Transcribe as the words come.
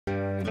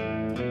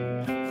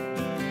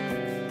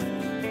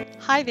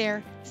Hi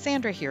there,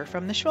 Sandra here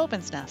from the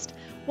Schwowin's Nest.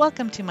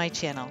 Welcome to my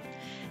channel.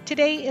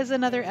 Today is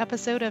another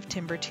episode of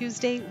Timber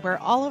Tuesday where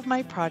all of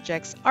my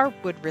projects are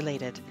wood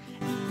related.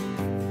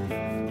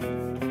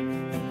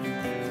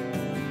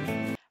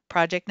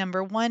 Project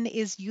number 1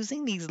 is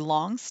using these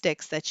long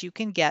sticks that you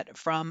can get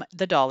from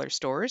the dollar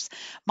stores.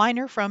 Mine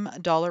are from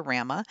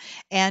Dollarama,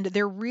 and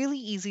they're really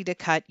easy to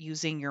cut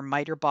using your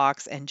Mitre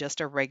Box and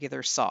just a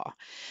regular saw.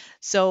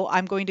 So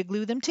I'm going to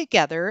glue them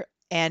together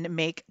and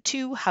make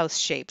two house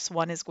shapes.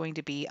 One is going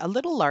to be a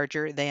little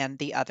larger than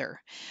the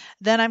other.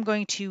 Then I'm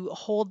going to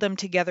hold them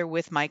together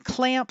with my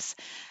clamps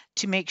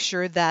to make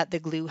sure that the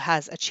glue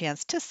has a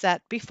chance to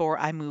set before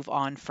I move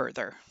on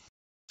further.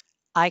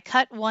 I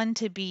cut one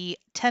to be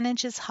 10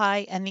 inches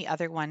high and the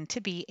other one to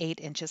be 8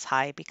 inches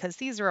high because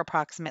these are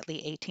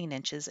approximately 18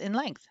 inches in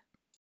length.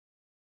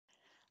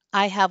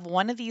 I have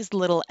one of these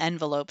little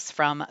envelopes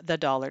from the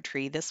Dollar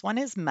Tree. This one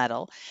is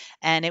metal,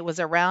 and it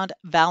was around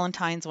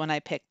Valentine's when I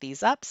picked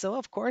these up, so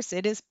of course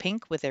it is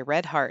pink with a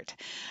red heart.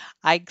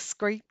 I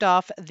scraped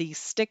off the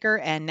sticker,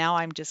 and now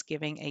I'm just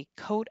giving a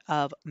coat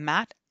of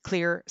matte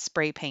clear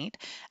spray paint,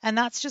 and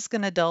that's just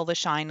going to dull the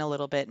shine a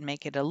little bit and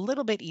make it a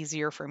little bit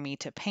easier for me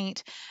to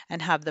paint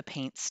and have the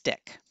paint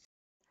stick.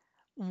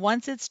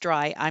 Once it's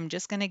dry, I'm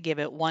just going to give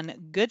it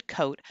one good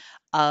coat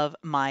of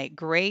my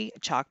gray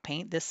chalk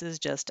paint. This is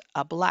just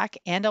a black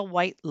and a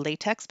white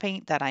latex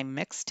paint that I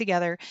mixed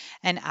together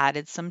and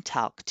added some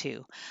talc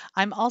to.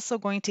 I'm also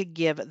going to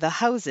give the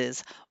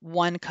houses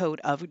one coat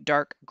of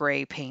dark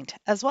gray paint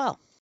as well.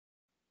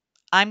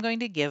 I'm going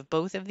to give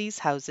both of these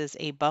houses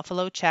a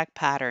buffalo check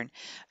pattern.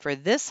 For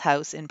this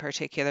house in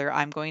particular,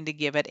 I'm going to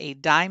give it a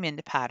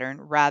diamond pattern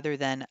rather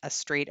than a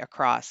straight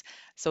across.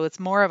 So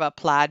it's more of a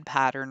plaid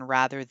pattern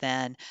rather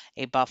than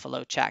a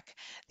buffalo check.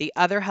 The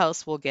other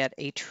house will get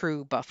a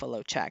true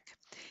buffalo check.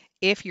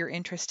 If you're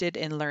interested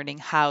in learning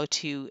how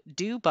to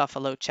do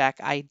buffalo check,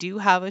 I do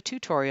have a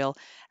tutorial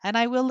and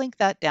I will link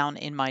that down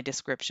in my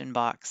description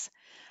box.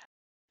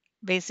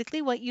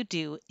 Basically, what you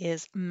do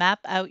is map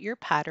out your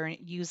pattern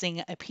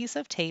using a piece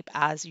of tape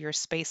as your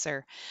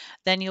spacer.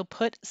 Then you'll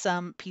put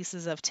some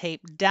pieces of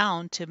tape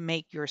down to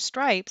make your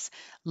stripes,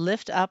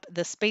 lift up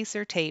the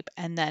spacer tape,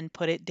 and then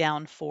put it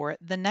down for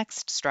the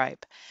next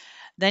stripe.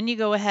 Then you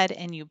go ahead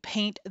and you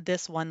paint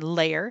this one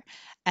layer,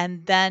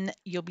 and then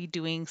you'll be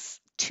doing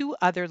two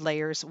other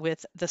layers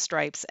with the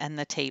stripes and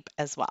the tape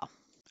as well.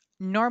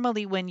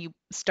 Normally, when you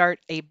start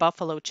a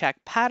buffalo check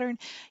pattern,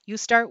 you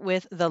start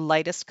with the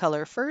lightest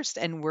color first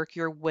and work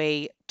your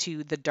way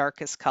to the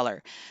darkest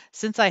color.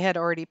 Since I had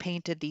already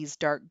painted these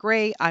dark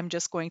gray, I'm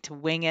just going to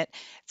wing it.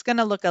 It's going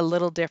to look a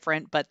little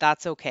different, but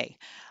that's okay.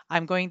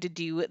 I'm going to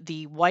do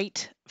the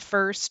white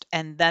first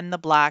and then the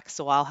black,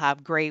 so I'll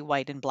have gray,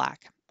 white, and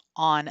black.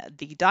 On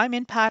the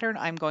diamond pattern,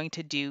 I'm going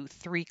to do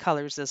 3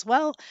 colors as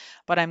well,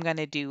 but I'm going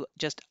to do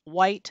just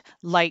white,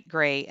 light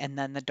gray, and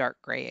then the dark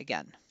gray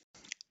again.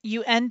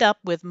 You end up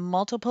with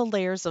multiple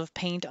layers of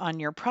paint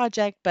on your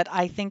project, but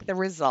I think the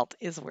result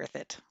is worth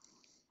it.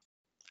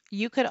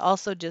 You could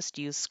also just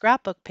use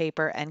scrapbook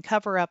paper and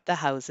cover up the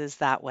houses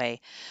that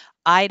way.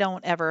 I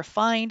don't ever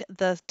find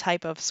the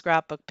type of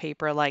scrapbook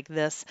paper like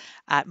this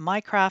at my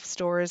craft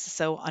stores,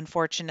 so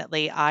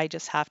unfortunately I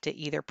just have to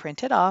either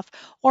print it off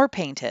or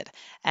paint it,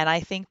 and I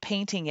think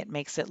painting it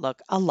makes it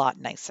look a lot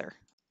nicer.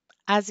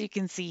 As you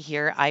can see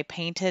here, I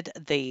painted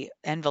the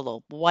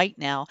envelope white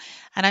now,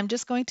 and I'm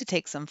just going to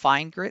take some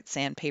fine grit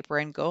sandpaper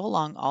and go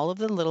along all of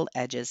the little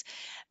edges,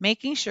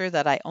 making sure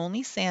that I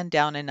only sand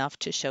down enough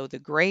to show the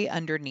gray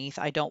underneath.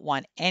 I don't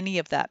want any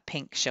of that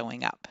pink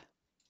showing up.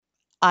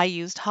 I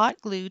used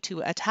hot glue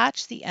to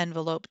attach the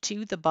envelope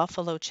to the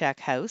buffalo check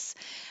house,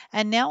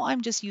 and now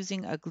I'm just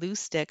using a glue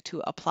stick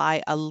to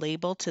apply a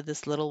label to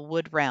this little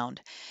wood round.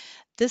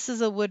 This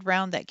is a wood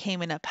round that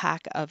came in a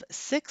pack of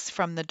 6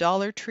 from the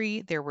Dollar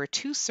Tree. There were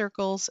 2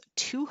 circles,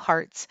 2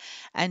 hearts,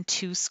 and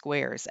 2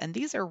 squares, and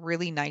these are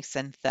really nice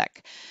and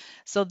thick.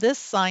 So this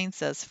sign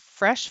says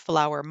Fresh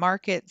Flower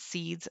Market,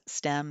 Seeds,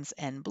 Stems,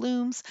 and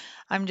Blooms.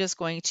 I'm just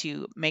going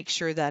to make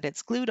sure that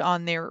it's glued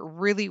on there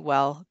really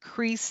well,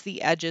 crease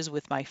the edges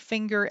with my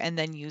finger, and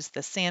then use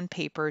the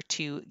sandpaper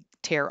to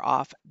tear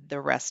off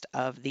the rest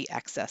of the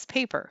excess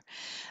paper.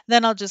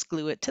 Then I'll just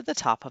glue it to the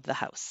top of the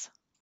house.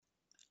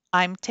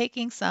 I'm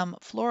taking some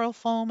floral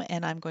foam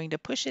and I'm going to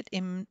push it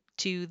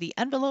into the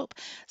envelope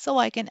so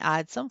I can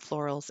add some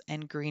florals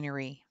and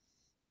greenery.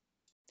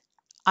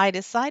 I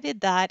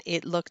decided that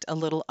it looked a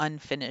little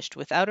unfinished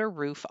without a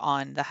roof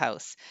on the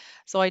house.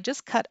 So I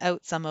just cut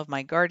out some of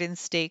my garden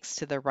stakes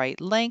to the right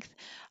length.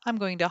 I'm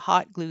going to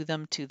hot glue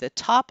them to the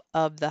top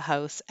of the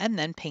house and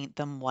then paint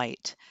them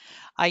white.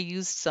 I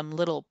used some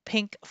little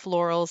pink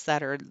florals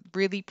that are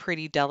really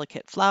pretty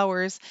delicate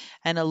flowers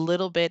and a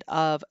little bit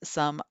of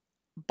some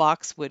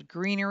boxwood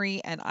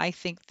greenery, and I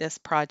think this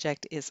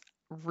project is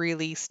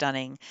really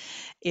stunning.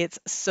 It's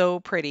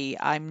so pretty.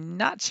 I'm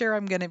not sure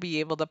I'm going to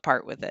be able to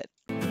part with it.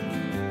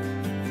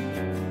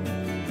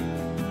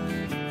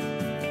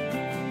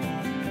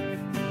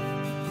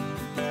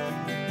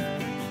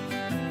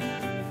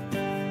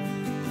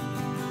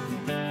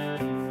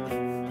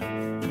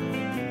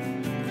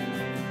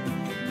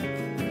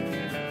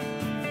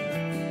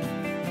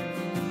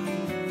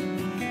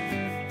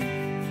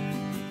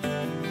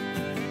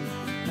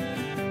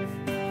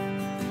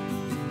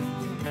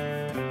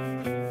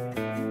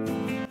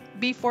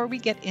 Before we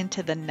get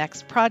into the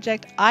next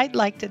project, I'd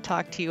like to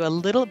talk to you a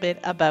little bit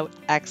about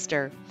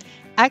Ekster.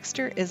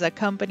 Ekster is a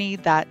company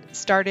that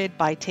started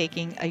by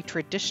taking a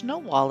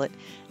traditional wallet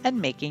and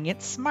making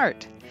it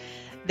smart.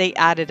 They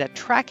added a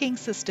tracking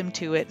system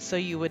to it so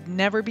you would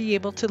never be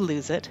able to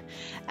lose it.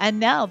 And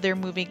now they're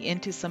moving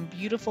into some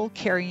beautiful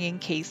carrying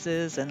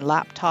cases and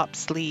laptop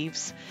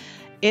sleeves.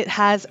 It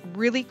has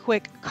really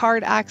quick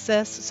card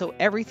access, so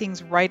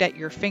everything's right at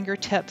your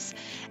fingertips.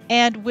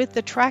 And with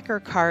the tracker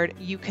card,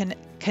 you can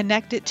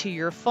connect it to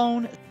your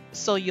phone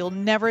so you'll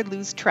never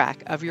lose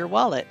track of your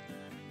wallet.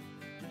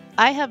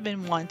 I have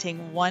been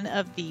wanting one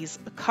of these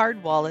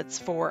card wallets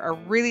for a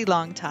really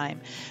long time.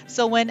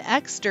 So when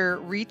Ekster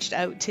reached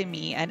out to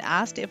me and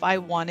asked if I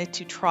wanted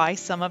to try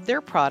some of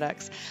their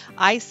products,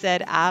 I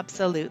said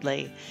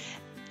absolutely.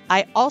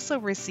 I also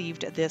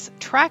received this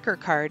tracker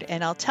card,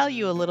 and I'll tell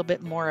you a little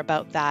bit more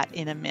about that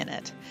in a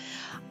minute.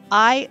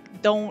 I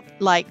don't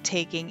like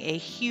taking a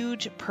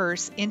huge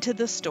purse into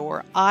the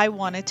store. I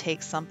want to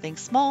take something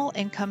small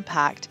and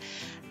compact.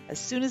 As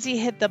soon as you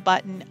hit the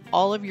button,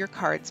 all of your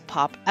cards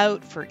pop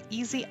out for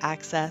easy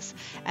access,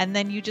 and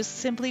then you just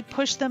simply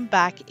push them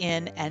back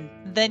in, and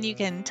then you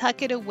can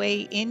tuck it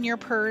away in your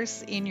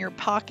purse, in your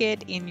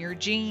pocket, in your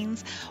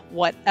jeans,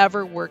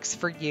 whatever works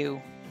for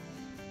you.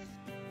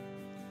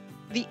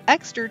 The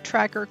Ekster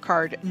tracker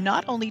card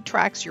not only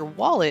tracks your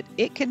wallet,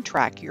 it can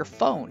track your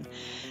phone.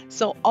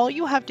 So all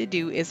you have to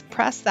do is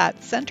press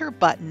that center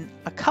button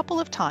a couple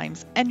of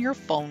times and your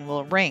phone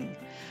will ring.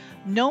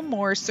 No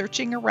more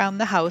searching around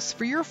the house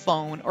for your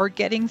phone or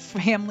getting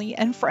family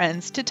and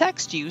friends to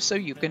text you so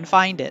you can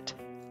find it.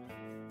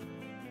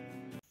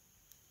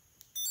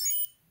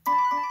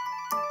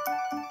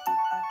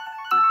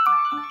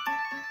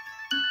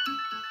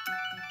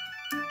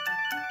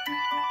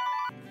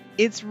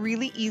 It's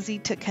really easy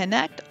to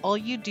connect. All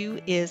you do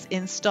is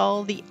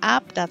install the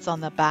app that's on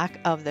the back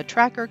of the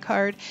tracker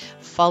card,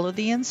 follow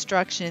the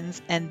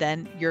instructions, and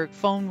then your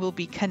phone will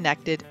be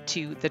connected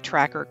to the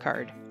tracker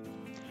card.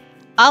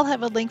 I'll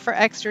have a link for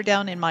Ekster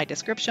down in my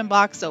description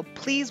box, so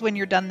please, when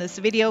you're done this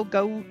video,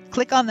 go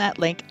click on that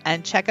link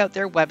and check out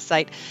their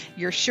website.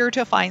 You're sure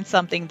to find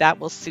something that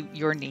will suit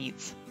your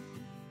needs.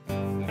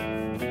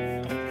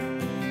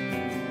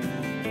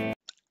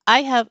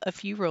 I have a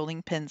few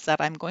rolling pins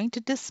that I'm going to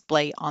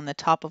display on the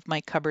top of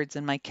my cupboards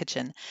in my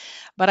kitchen,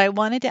 but I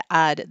wanted to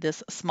add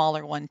this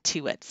smaller one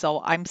to it.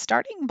 So I'm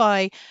starting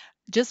by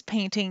just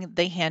painting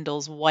the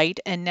handles white,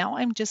 and now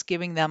I'm just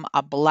giving them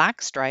a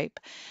black stripe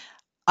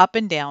up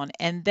and down,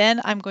 and then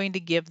I'm going to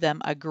give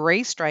them a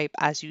gray stripe.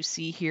 As you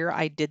see here,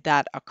 I did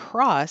that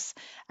across,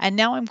 and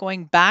now I'm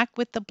going back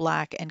with the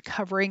black and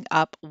covering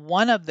up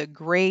one of the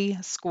gray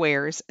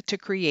squares to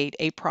create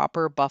a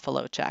proper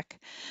buffalo check.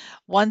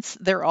 Once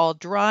they're all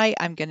dry,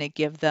 I'm going to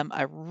give them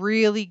a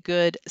really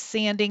good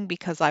sanding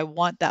because I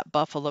want that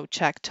buffalo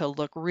check to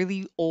look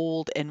really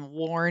old and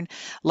worn,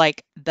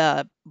 like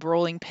the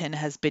rolling pin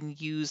has been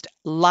used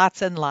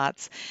lots and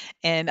lots,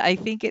 and I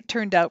think it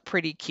turned out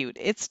pretty cute.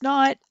 It's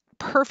not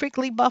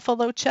perfectly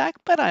buffalo check,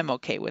 but I'm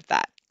okay with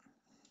that.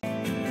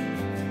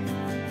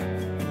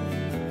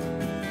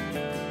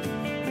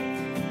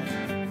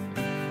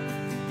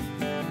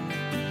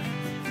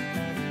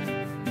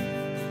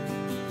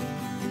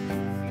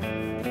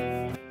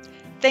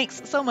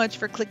 Thanks so much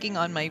for clicking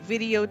on my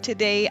video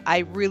today. I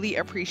really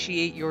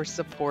appreciate your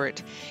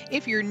support.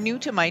 If you're new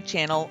to my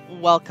channel,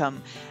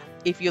 welcome.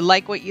 If you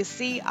like what you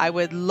see, I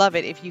would love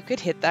it if you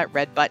could hit that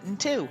red button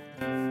too.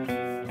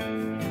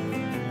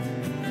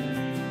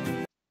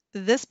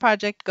 This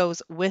project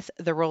goes with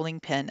the rolling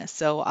pin,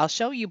 so I'll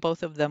show you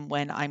both of them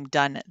when I'm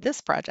done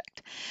this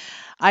project.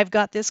 I've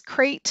got this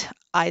crate.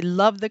 I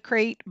love the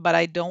crate, but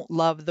I don't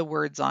love the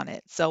words on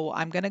it. So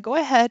I'm going to go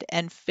ahead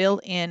and fill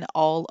in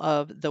all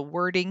of the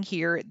wording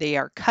here. They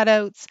are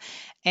cutouts,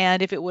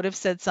 and if it would have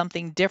said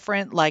something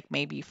different, like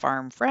maybe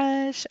farm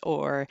fresh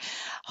or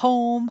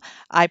home,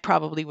 I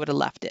probably would have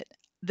left it.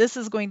 This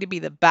is going to be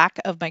the back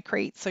of my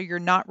crate, so you're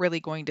not really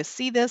going to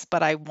see this,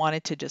 but I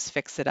wanted to just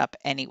fix it up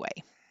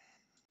anyway.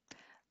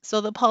 So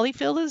the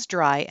polyfill is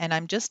dry, and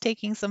I'm just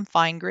taking some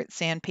fine grit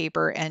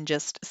sandpaper and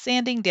just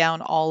sanding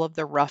down all of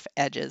the rough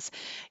edges.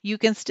 You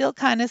can still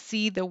kind of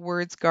see the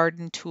words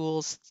garden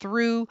tools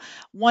through.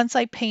 Once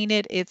I paint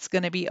it, it's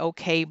going to be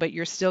okay, but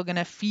you're still going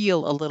to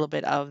feel a little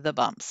bit of the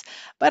bumps.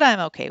 But I'm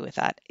okay with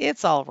that.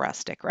 It's all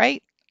rustic,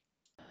 right?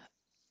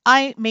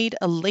 I made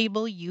a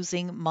label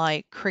using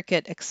my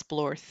Cricut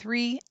Explore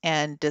 3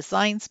 and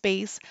Design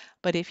Space,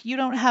 but if you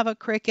don't have a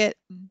Cricut,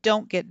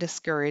 don't get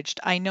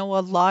discouraged. I know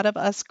a lot of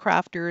us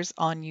crafters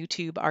on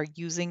YouTube are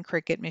using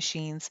Cricut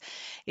machines.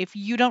 If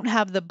you don't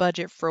have the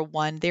budget for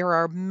one, there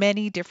are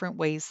many different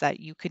ways that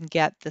you can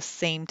get the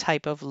same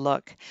type of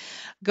look.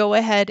 Go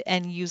ahead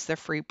and use the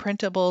free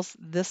printables.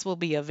 This will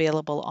be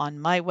available on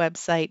my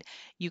website.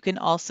 You can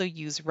also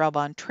use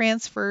rub-on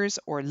transfers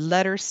or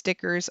letter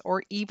stickers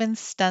or even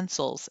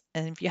stencils.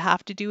 And if you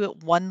have to do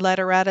it one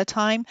letter at a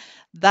time,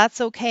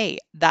 that's okay.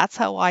 That's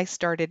how I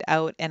started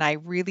out, and I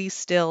really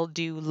still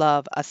do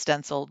love a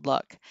stenciled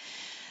look.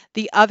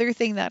 The other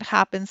thing that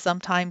happens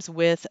sometimes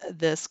with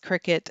this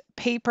Cricut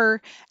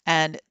paper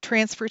and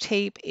transfer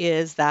tape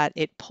is that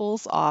it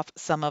pulls off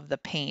some of the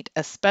paint,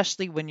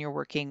 especially when you're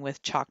working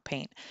with chalk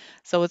paint.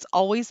 So it's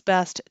always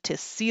best to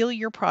seal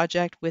your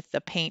project with the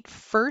paint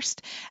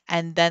first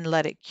and then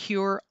let it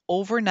cure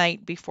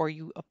overnight before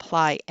you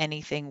apply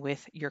anything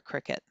with your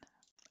Cricut.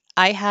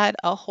 I had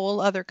a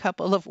whole other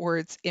couple of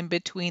words in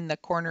between the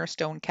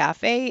Cornerstone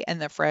Cafe and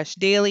the Fresh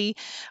Daily,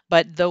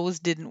 but those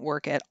didn't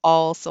work at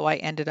all, so I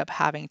ended up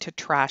having to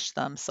trash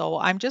them. So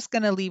I'm just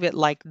going to leave it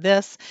like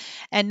this.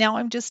 And now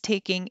I'm just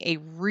taking a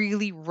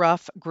really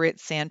rough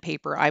grit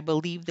sandpaper. I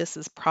believe this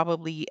is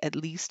probably at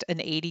least an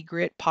 80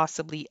 grit,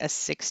 possibly a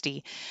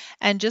 60,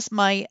 and just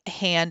my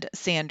hand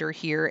sander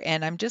here.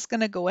 And I'm just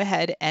going to go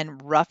ahead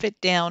and rough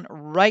it down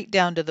right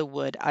down to the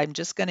wood. I'm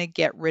just going to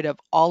get rid of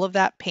all of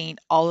that paint,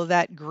 all of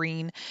that green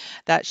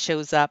that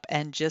shows up,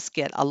 and just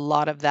get a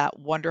lot of that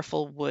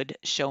wonderful wood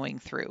showing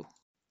through.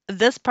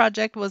 This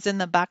project was in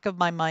the back of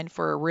my mind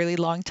for a really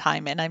long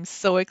time, and I'm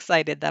so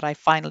excited that I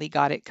finally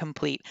got it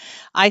complete.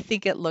 I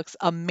think it looks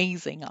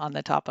amazing on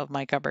the top of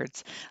my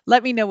cupboards.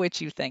 Let me know what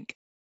you think.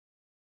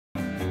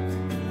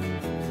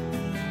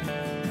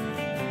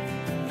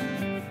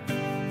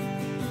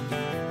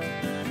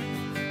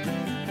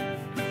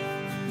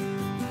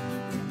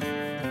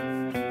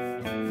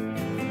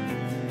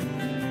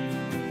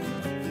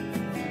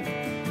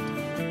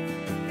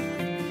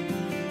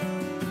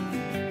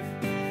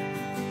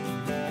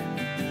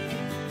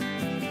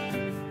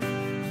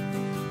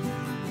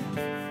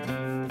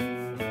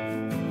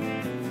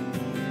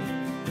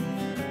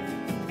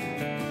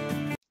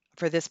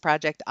 For this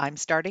project, I'm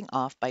starting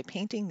off by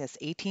painting this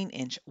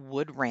 18-inch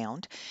wood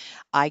round.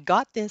 I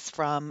got this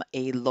from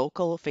a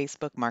local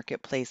Facebook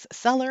Marketplace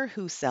seller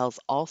who sells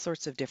all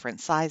sorts of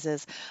different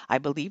sizes. I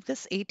believe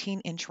this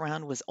 18-inch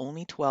round was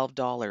only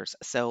 $12,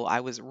 so I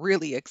was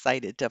really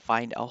excited to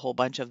find a whole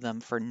bunch of them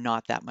for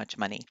not that much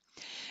money.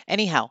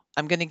 Anyhow,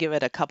 I'm going to give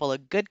it a couple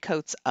of good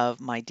coats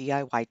of my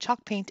DIY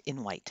chalk paint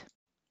in white.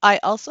 I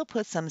also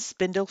put some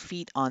spindle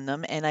feet on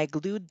them and I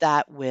glued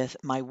that with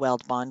my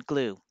HeatnBond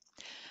glue.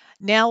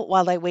 Now,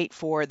 while I wait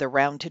for the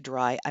round to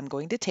dry, I'm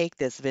going to take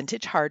this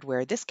vintage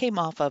hardware. This came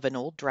off of an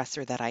old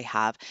dresser that I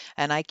have,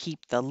 and I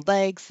keep the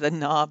legs, the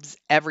knobs,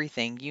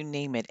 everything, you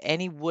name it.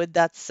 Any wood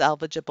that's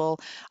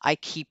salvageable, I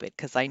keep it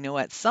because I know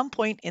at some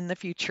point in the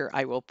future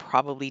I will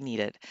probably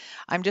need it.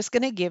 I'm just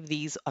going to give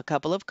these a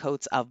couple of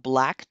coats of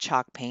black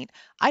chalk paint.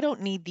 I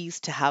don't need these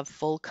to have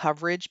full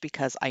coverage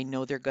because I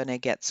know they're going to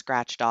get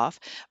scratched off,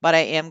 but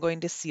I am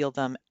going to seal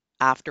them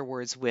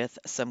afterwards with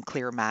some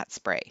clear matte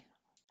spray.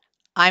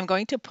 I'm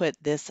going to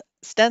put this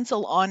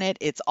stencil on it.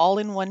 It's all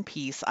in one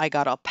piece. I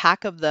got a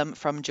pack of them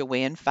from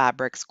Joann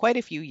Fabrics quite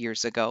a few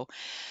years ago.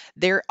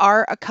 There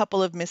are a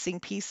couple of missing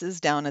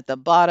pieces down at the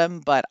bottom,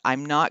 but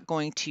I'm not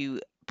going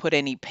to put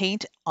any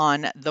paint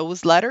on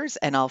those letters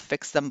and I'll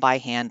fix them by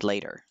hand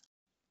later.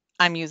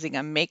 I'm using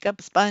a makeup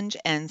sponge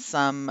and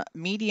some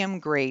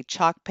medium gray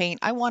chalk paint.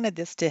 I wanted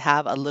this to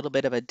have a little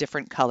bit of a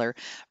different color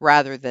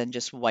rather than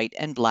just white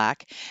and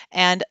black.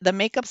 And the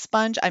makeup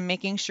sponge, I'm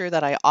making sure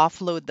that I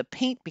offload the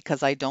paint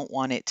because I don't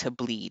want it to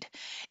bleed.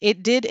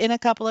 It did in a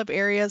couple of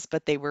areas,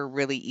 but they were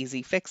really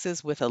easy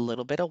fixes with a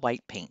little bit of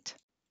white paint.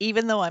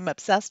 Even though I'm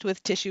obsessed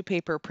with tissue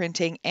paper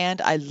printing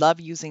and I love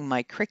using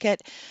my Cricut,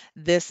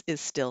 this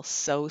is still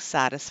so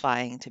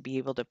satisfying to be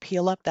able to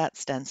peel up that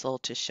stencil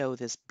to show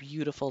this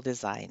beautiful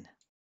design.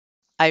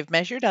 I've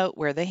measured out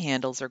where the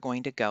handles are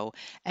going to go,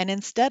 and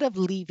instead of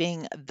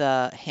leaving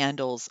the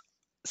handles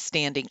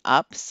standing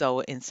up, so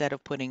instead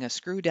of putting a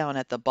screw down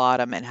at the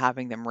bottom and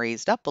having them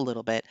raised up a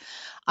little bit,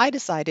 I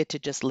decided to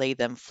just lay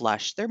them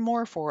flush. They're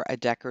more for a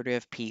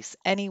decorative piece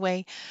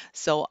anyway,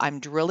 so I'm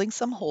drilling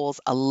some holes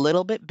a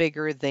little bit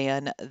bigger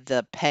than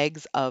the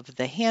pegs of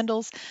the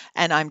handles,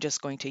 and I'm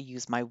just going to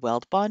use my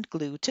HeatnBond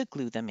glue to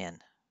glue them in.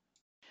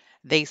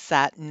 They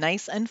sat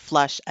nice and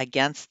flush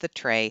against the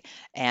tray,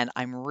 and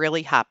I'm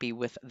really happy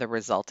with the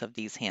result of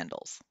these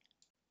handles.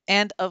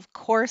 And of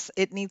course,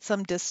 it needs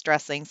some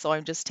distressing, so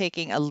I'm just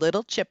taking a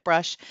little chip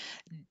brush,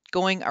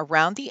 going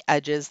around the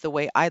edges the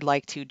way I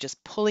like to,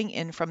 just pulling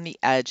in from the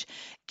edge,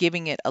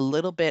 giving it a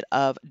little bit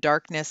of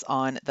darkness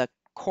on the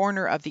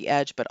corner of the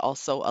edge, but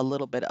also a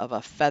little bit of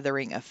a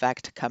feathering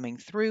effect coming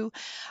through.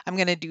 I'm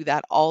going to do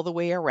that all the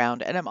way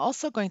around, and I'm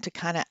also going to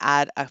kind of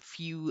add a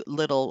few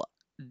little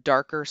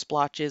darker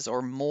splotches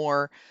or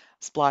more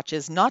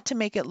splotches, not to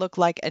make it look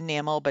like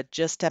enamel, but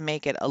just to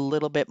make it a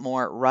little bit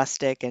more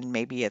rustic and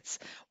maybe it's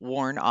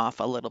worn off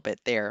a little bit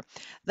there.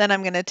 Then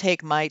I'm going to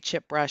take my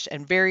chip brush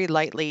and very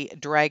lightly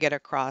drag it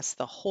across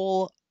the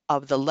whole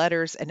of the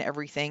letters and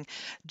everything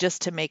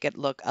just to make it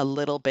look a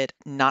little bit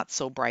not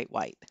so bright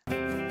white.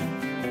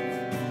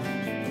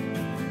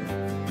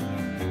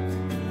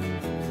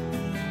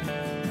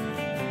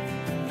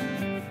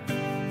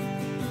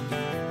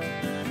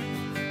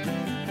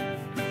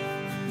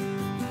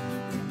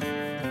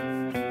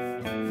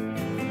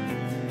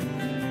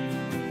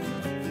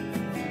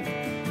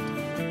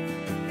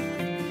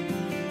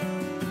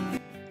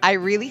 I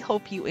really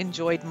hope you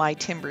enjoyed my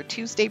Timber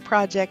Tuesday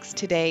projects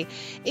today.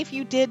 If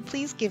you did,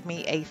 please give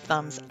me a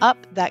thumbs up.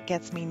 That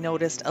gets me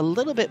noticed a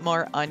little bit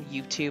more on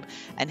YouTube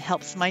and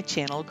helps my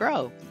channel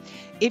grow.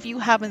 If you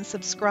haven't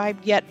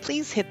subscribed yet,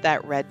 please hit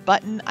that red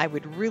button. I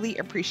would really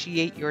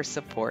appreciate your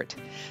support.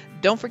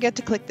 Don't forget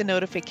to click the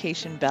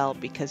notification bell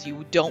because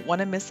you don't want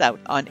to miss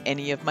out on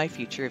any of my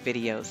future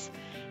videos.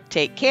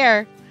 Take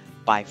care.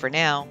 Bye for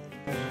now.